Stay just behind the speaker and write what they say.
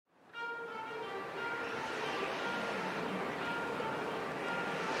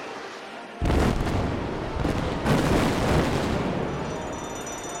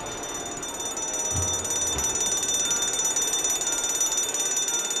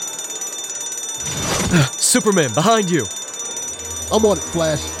Superman, behind you. I'm on it,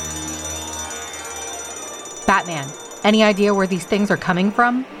 Flash. Batman, any idea where these things are coming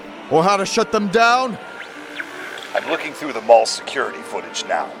from? Or how to shut them down? I'm looking through the mall's security footage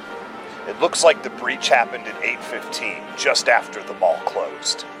now. It looks like the breach happened at 8:15, just after the mall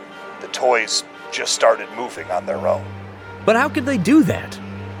closed. The toys just started moving on their own. But how could they do that?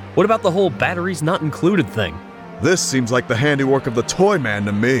 What about the whole batteries not included thing? This seems like the handiwork of the Toy Man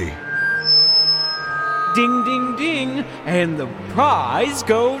to me. Ding, ding, ding, and the prize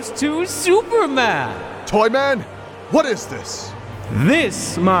goes to Superman. Toy Man, what is this?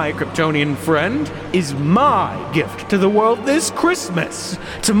 This, my Kryptonian friend, is my gift to the world this Christmas.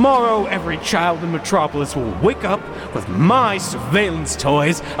 Tomorrow, every child in Metropolis will wake up with my surveillance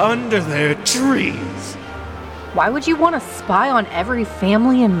toys under their trees. Why would you want to spy on every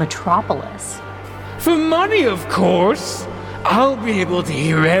family in Metropolis? For money, of course. I'll be able to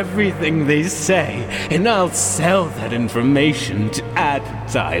hear everything they say, and I'll sell that information to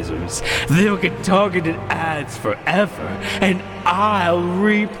advertisers. They'll get targeted ads forever, and I'll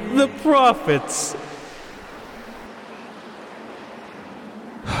reap the profits.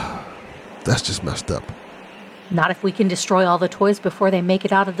 That's just messed up. Not if we can destroy all the toys before they make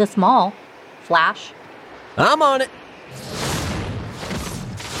it out of this mall. Flash? I'm on it.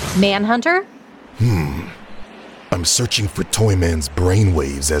 Manhunter? I'm searching for Toyman's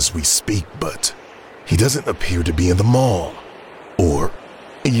brainwaves as we speak, but he doesn't appear to be in the mall. Or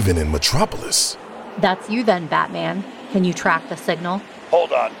even in Metropolis. That's you then, Batman. Can you track the signal?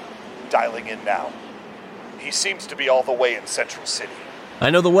 Hold on. Dialing in now. He seems to be all the way in Central City. I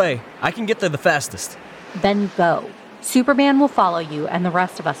know the way. I can get there the fastest. Then go. Superman will follow you, and the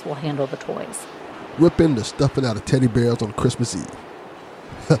rest of us will handle the toys. Ripping the stuffing out of teddy bears on Christmas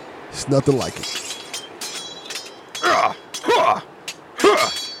Eve. It's nothing like it.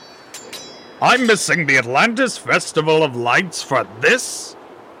 I'm missing the Atlantis Festival of Lights for this?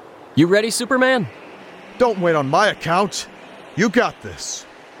 You ready, Superman? Don't wait on my account. You got this.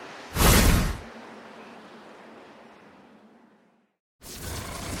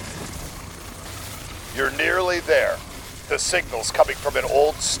 You're nearly there. The signal's coming from an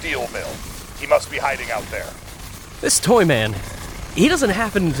old steel mill. He must be hiding out there. This toy man, he doesn't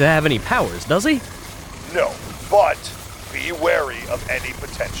happen to have any powers, does he? No, but be wary of any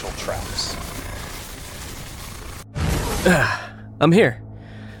potential traps. I'm here.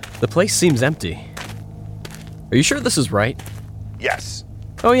 The place seems empty. Are you sure this is right? Yes.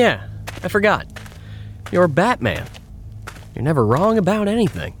 Oh yeah, I forgot. You're Batman. You're never wrong about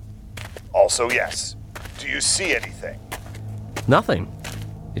anything. Also yes. Do you see anything? Nothing.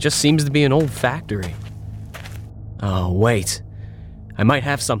 It just seems to be an old factory. Oh, wait. I might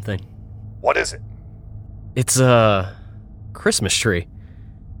have something. What is it? It's a Christmas tree.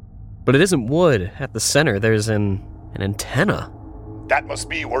 But it isn't wood. At the center, there's an antenna. That must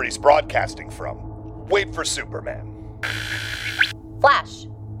be where he's broadcasting from. Wait for Superman. Flash,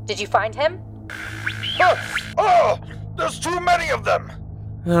 did you find him? There's too many of them!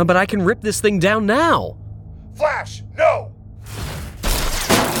 But I can rip this thing down now. Flash, no!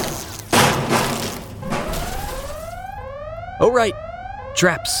 Oh, right.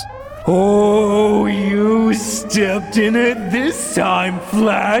 Traps. Oh, you stepped in it this time,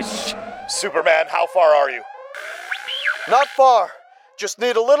 Flash. Superman, how far are you? Not far. Just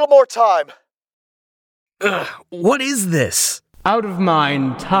need a little more time. What is this? Out of my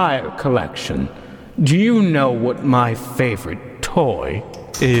entire collection, do you know what my favorite toy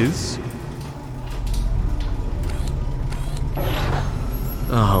is?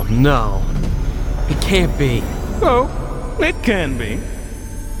 Oh, no. It can't be. Oh, it can be.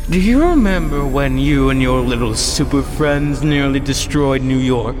 Do you remember when you and your little super friends nearly destroyed New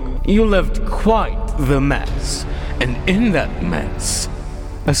York? You left quite the mess, and in that mess,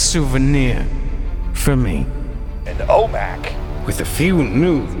 a souvenir for me. An OMAC? With a few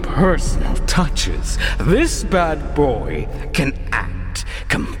new personal touches, this bad boy can act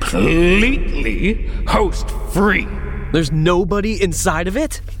completely host-free. There's nobody inside of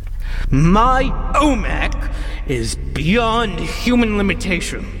it? My OMAC is beyond human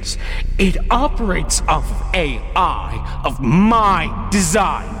limitations. It operates off of AI of my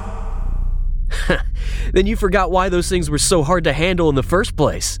design. Then you forgot why those things were so hard to handle in the first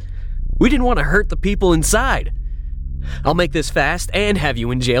place. We didn't want to hurt the people inside. I'll make this fast and have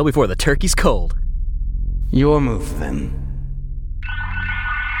you in jail before the turkey's cold. Your move, then.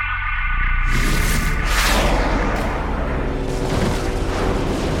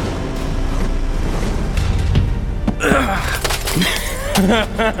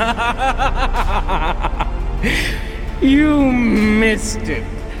 You missed it.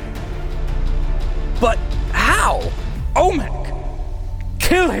 But Olmec!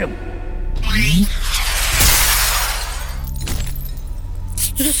 Kill him!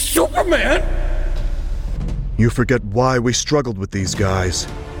 Superman! You forget why we struggled with these guys.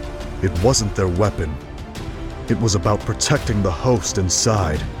 It wasn't their weapon. It was about protecting the host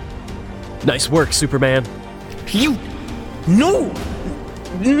inside. Nice work, Superman. No!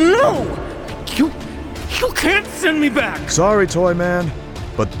 You can't send me back! Sorry, Toy Man,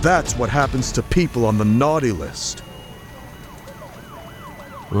 but that's what happens to people on the naughty list.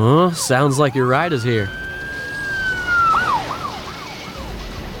 Oh, sounds like your ride is here.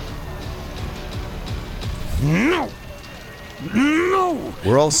 No!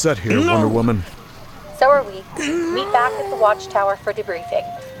 We're all set here, Wonder Woman. So are we. Meet back at the Watchtower for debriefing.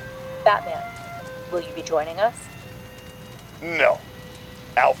 Batman, will you be joining us? No.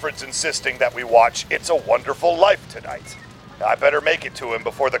 Alfred's insisting that we watch It's a Wonderful Life tonight. I better make it to him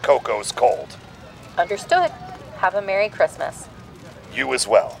before the cocoa's cold. Understood. Have a Merry Christmas. You as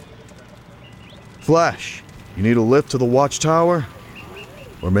well. Flash, you need a lift to the Watchtower?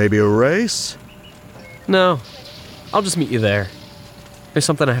 Or maybe a race? No, I'll just meet you there. There's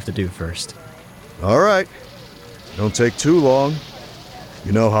something I have to do first. All right. Don't take too long.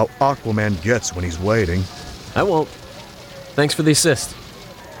 You know how Aquaman gets when he's waiting. I won't. Thanks for the assist.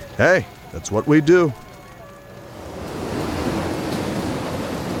 Hey, that's what we do.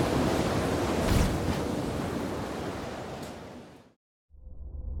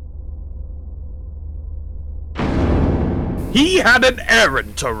 He had an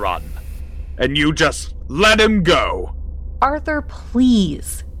errand to run, and you just let him go. Arthur,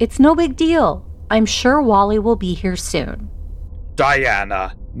 please. It's no big deal. I'm sure Wally will be here soon.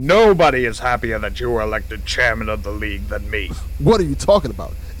 Diana, nobody is happier that you were elected chairman of the league than me. What are you talking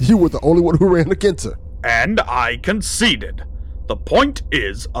about? You were the only one who ran against her. And I conceded. The point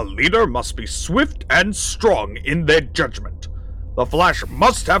is, a leader must be swift and strong in their judgment. The Flash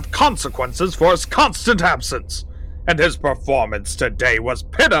must have consequences for his constant absence. And his performance today was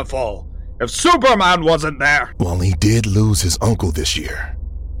pitiful. If Superman wasn't there... While he did lose his uncle this year,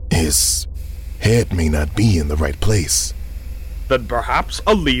 his head may not be in the right place. Then perhaps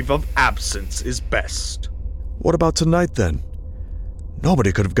a leave of absence is best. What about tonight, then?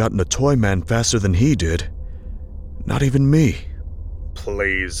 Nobody could have gotten a Toy Man faster than he did. Not even me.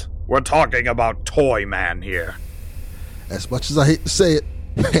 Please, we're talking about Toy Man here. As much as I hate to say it,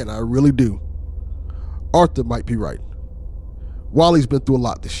 and I really do, Arthur might be right. Wally's been through a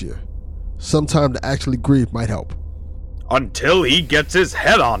lot this year. Some time to actually grieve might help. Until he gets his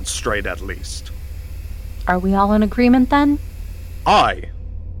head on straight, at least. Are we all in agreement then? Aye.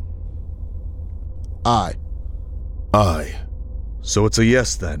 So it's a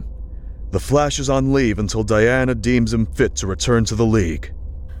yes, then. The Flash is on leave until Diana deems him fit to return to the League.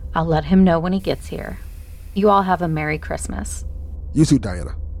 I'll let him know when he gets here. You all have a Merry Christmas. You too,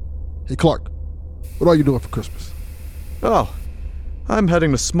 Diana. Hey, Clark, what are you doing for Christmas? Oh, I'm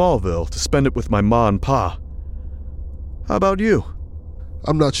heading to Smallville to spend it with my ma and pa. How about you?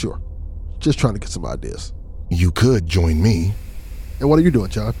 I'm not sure. Just trying to get some ideas. You could join me. And what are you doing,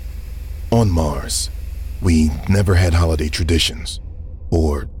 John? On Mars, we never had holiday traditions.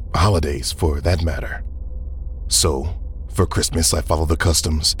 Or holidays, for that matter. So, for Christmas, I follow the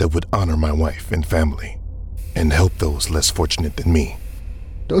customs that would honor my wife and family, and help those less fortunate than me.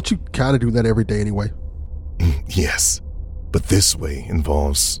 Don't you kind of do that every day anyway? Yes, but this way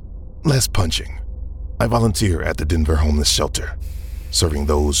involves less punching. I volunteer at the Denver Homeless Shelter, serving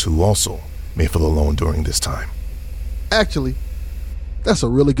those who also may feel alone during this time. Actually, that's a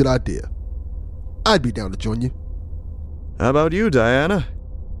really good idea. I'd be down to join you. How about you, Diana?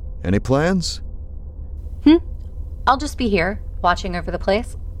 Any plans? I'll just be here, watching over the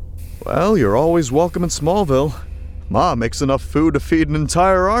place. Well, you're always welcome in Smallville. Ma makes enough food to feed an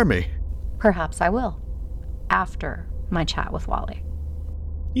entire army. Perhaps I will. After my chat with Wally.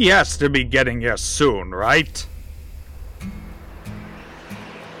 He has to be getting here soon, right?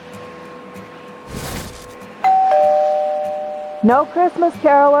 No Christmas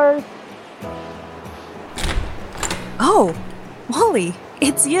carolers. Oh, Wally,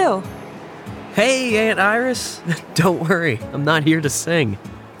 it's you. Hey, Aunt Iris. Don't worry, I'm not here to sing.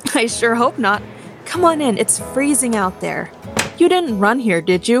 I sure hope not. Come on in, it's freezing out there. You didn't run here,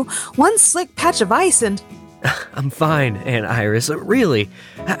 did you? One slick patch of ice and... I'm fine, Aunt Iris. Really.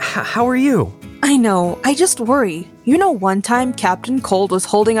 How are you? I know, I just worry. You know, one time Captain Cold was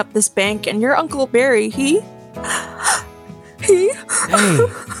holding up this bank and your Uncle Barry, he...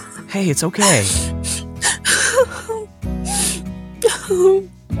 Hey, it's okay.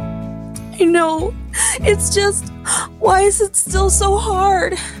 I know. It's just, why is it still so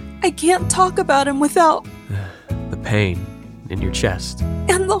hard? I can't talk about him without... The pain in your chest.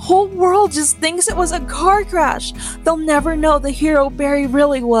 And the whole world just thinks it was a car crash. They'll never know the hero Barry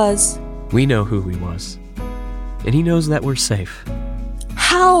really was. We know who he was. And he knows that we're safe.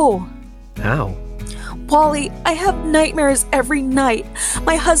 How? How? Wally, I have nightmares every night.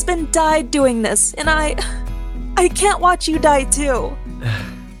 My husband died doing this, and I can't watch you die too.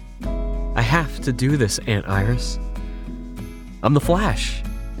 I have to do this, Aunt Iris. I'm the Flash.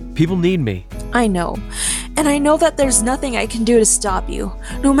 People need me. I know. And I know that there's nothing I can do to stop you.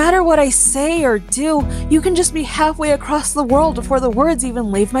 No matter what I say or do, you can just be halfway across the world before the words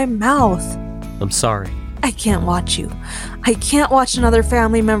even leave my mouth. I'm sorry. I can't watch you. I can't watch another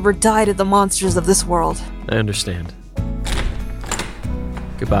family member die to the monsters of this world. I understand.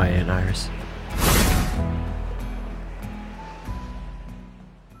 Goodbye, Aunt Iris.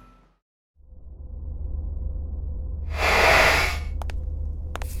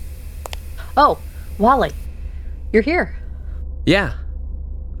 Oh, Wally, you're here. Yeah.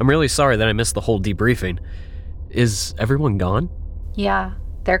 I'm really sorry that I missed the whole debriefing. Is everyone gone? Yeah,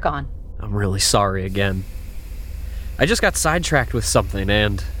 they're gone. I'm really sorry again. I just got sidetracked with something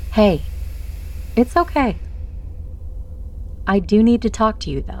and... Hey, it's okay. I do need to talk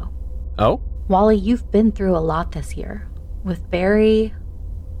to you, though. Oh? Wally, you've been through a lot this year. With Barry,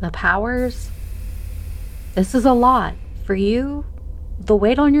 the powers. This is a lot. For you, the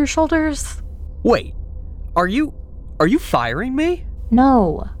weight on your shoulders. Wait, are you firing me?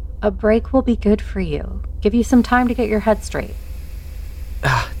 No, a break will be good for you. Give you some time to get your head straight.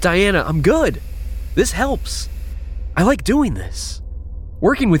 Diana, I'm good. This helps. I like doing this.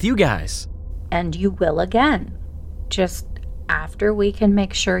 Working with you guys. And you will again. Just after we can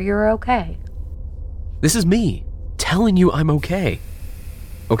make sure you're okay. This is me telling you I'm okay.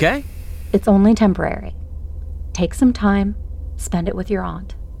 Okay? It's only temporary. Take some time, spend it with your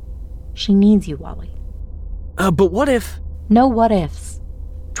aunt. She needs you, Wally. But what if... No what ifs.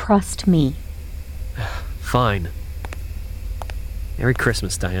 Trust me. Fine. Merry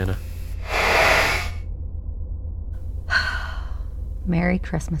Christmas, Diana. Merry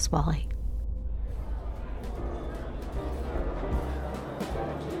Christmas, Wally.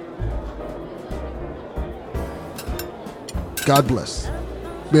 God bless.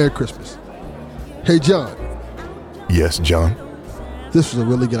 Merry Christmas. Hey, John. Yes, John? This was a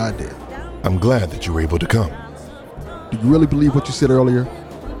really good idea. I'm glad that you were able to come. Do you really believe what you said earlier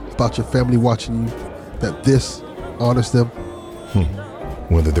about your family watching you? That this honors them?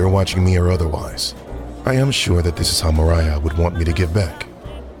 Whether they're watching me or otherwise, I am sure that this is how Mariah would want me to give back.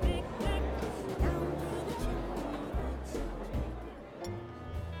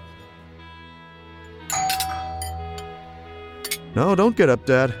 No, don't get up,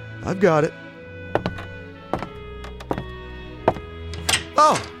 Dad. I've got it.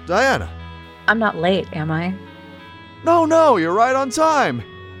 Oh, Diana. I'm not late, am I? No, you're right on time.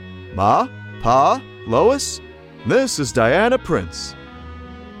 Ma, Pa, Lois, this is Diana Prince.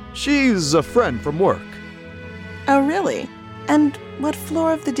 She's a friend from work. Oh, really? And what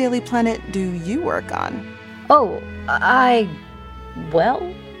floor of the Daily Planet do you work on? Oh,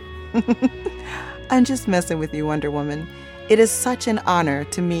 well? I'm just messing with you, Wonder Woman. It is such an honor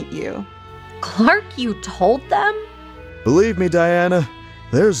to meet you. Clark, you told them? Believe me, Diana,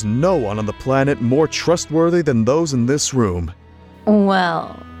 there's no one on the planet more trustworthy than those in this room.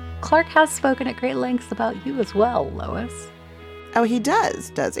 Well, Clark has spoken at great lengths about you as well, Lois. Oh, he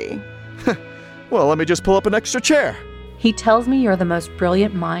does he? Well, let me just pull up an extra chair. He tells me you're the most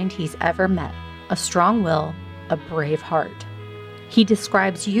brilliant mind he's ever met. A strong will, a brave heart. He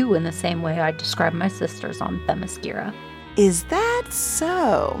describes you in the same way I describe my sisters on Themyscira. Is that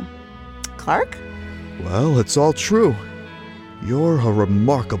so? Clark? Well, it's all true. You're a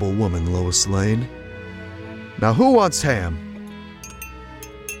remarkable woman, Lois Lane. Now, who wants ham?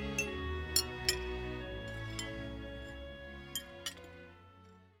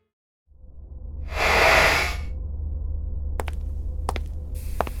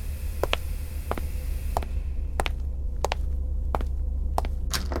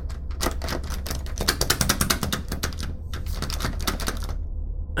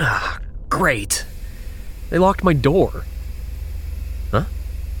 Great. They locked my door. Huh?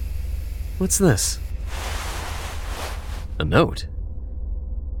 What's this? A note.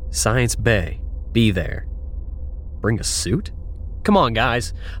 Science Bay. Be there. Bring a suit? Come on,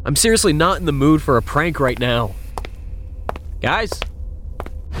 guys. I'm seriously not in the mood for a prank right now. Guys?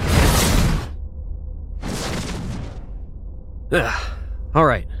 All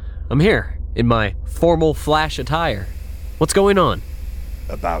right. I'm here in my formal Flash attire. What's going on?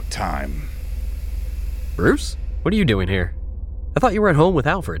 About time. Bruce? What are you doing here? I thought you were at home with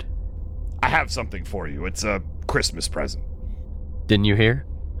Alfred. I have something for you. It's a Christmas present. Didn't you hear?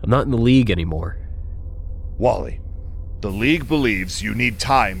 I'm not in the league anymore. Wally, the League believes you need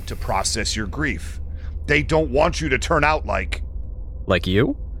time to process your grief. They don't want you to turn out like... Like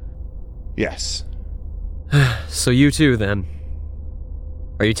you? Yes. So you too, then.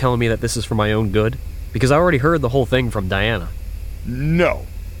 Are you telling me that this is for my own good? Because I already heard the whole thing from Diana. No.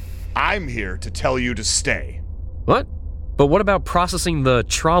 I'm here to tell you to stay. What? But what about processing the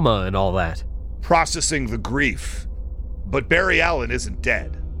trauma and all that? Processing the grief. But Barry Allen isn't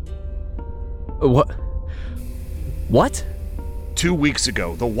dead. What? What? 2 weeks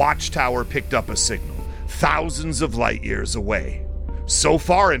ago, the Watchtower picked up a signal, thousands of light years away. So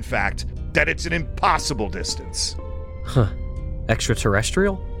far, in fact, that it's an impossible distance. Huh.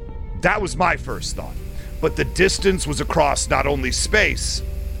 Extraterrestrial? That was my first thought. But the distance was across not only space,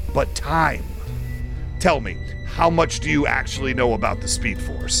 but time. Tell me, how much do you actually know about the Speed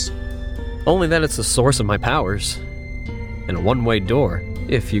Force? Only that it's the source of my powers. And a one-way door,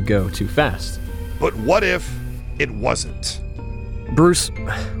 if you go too fast. But what if it wasn't? Bruce,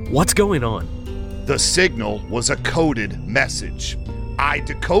 what's going on? The signal was a coded message. I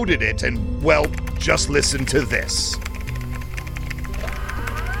decoded it and, well, just listen to this.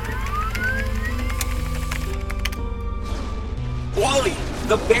 Wally,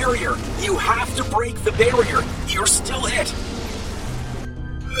 the barrier! You have to break the barrier! You're still it!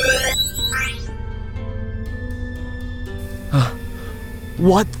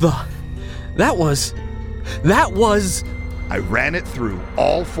 What the? That was... I ran it through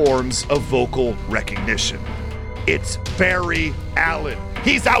all forms of vocal recognition. It's Barry Allen.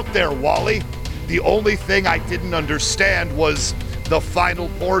 He's out there, Wally. The only thing I didn't understand was the final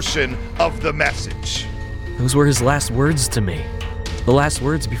portion of the message. Those were his last words to me. The last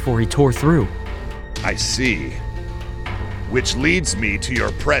words before he tore through. I see. Which leads me to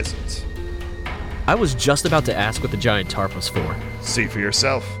your present. I was just about to ask what the giant tarp was for. See for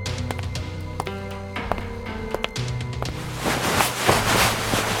yourself.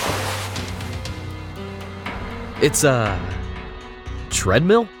 It's a...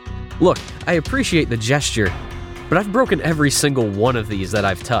 treadmill? Look, I appreciate the gesture, but I've broken every single one of these that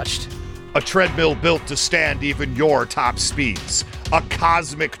I've touched. A treadmill built to stand even your top speeds. A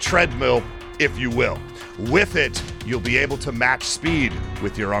cosmic treadmill, if you will. With it, you'll be able to match speed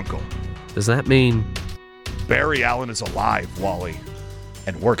with your uncle. Does that mean... Barry Allen is alive, Wally,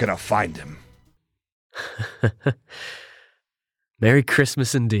 and we're gonna find him. Merry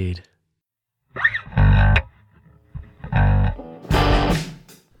Christmas indeed.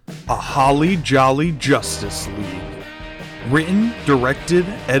 A Holly Jolly Justice League. Written, directed,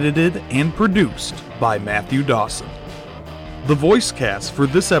 edited, and produced by Matthew Dawson. The voice cast for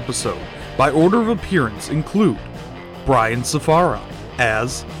this episode, by order of appearance, include Brian Safara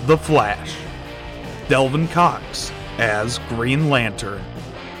as The Flash, Delvin Cox as Green Lantern,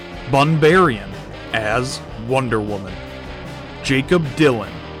 Bun Berrien as Wonder Woman, Jacob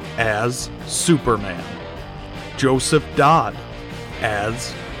Dillon as Superman, Joseph Dodd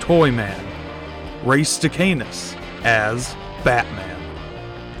as Toyman, Ray Stacanus as Batman,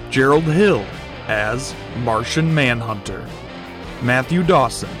 Gerald Hill as Martian Manhunter, Matthew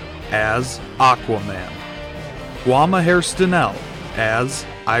Dawson as Aquaman, Guama Hairstonell as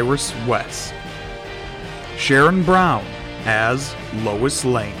Iris West, Sharon Brown as Lois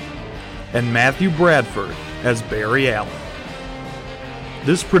Lane, and Matthew Bradford as Barry Allen.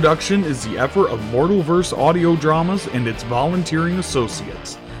 This production is the effort of Mortalverse Audio Dramas and its volunteering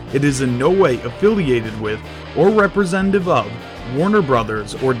associates. It is in no way affiliated with or representative of Warner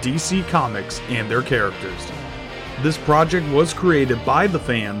Brothers or DC Comics and their characters. This project was created by the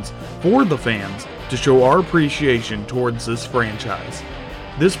fans, for the fans, to show our appreciation towards this franchise.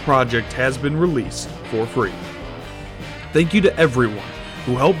 This project has been released for free. Thank you to everyone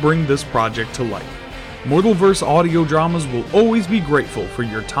who helped bring this project to life. Mortalverse Audio Dramas will always be grateful for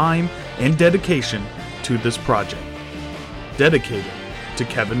your time and dedication to this project. Dedicated to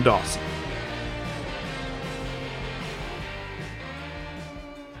Kevin Dawson.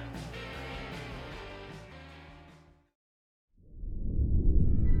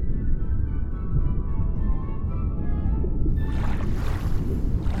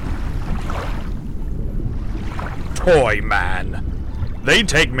 Toyman. They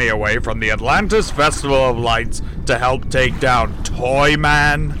take me away from the Atlantis Festival of Lights to help take down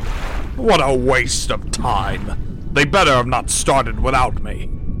Toyman? What a waste of time. They better have not started without me.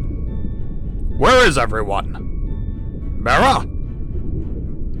 Where is everyone? Mara?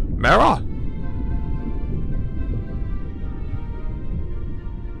 Mara?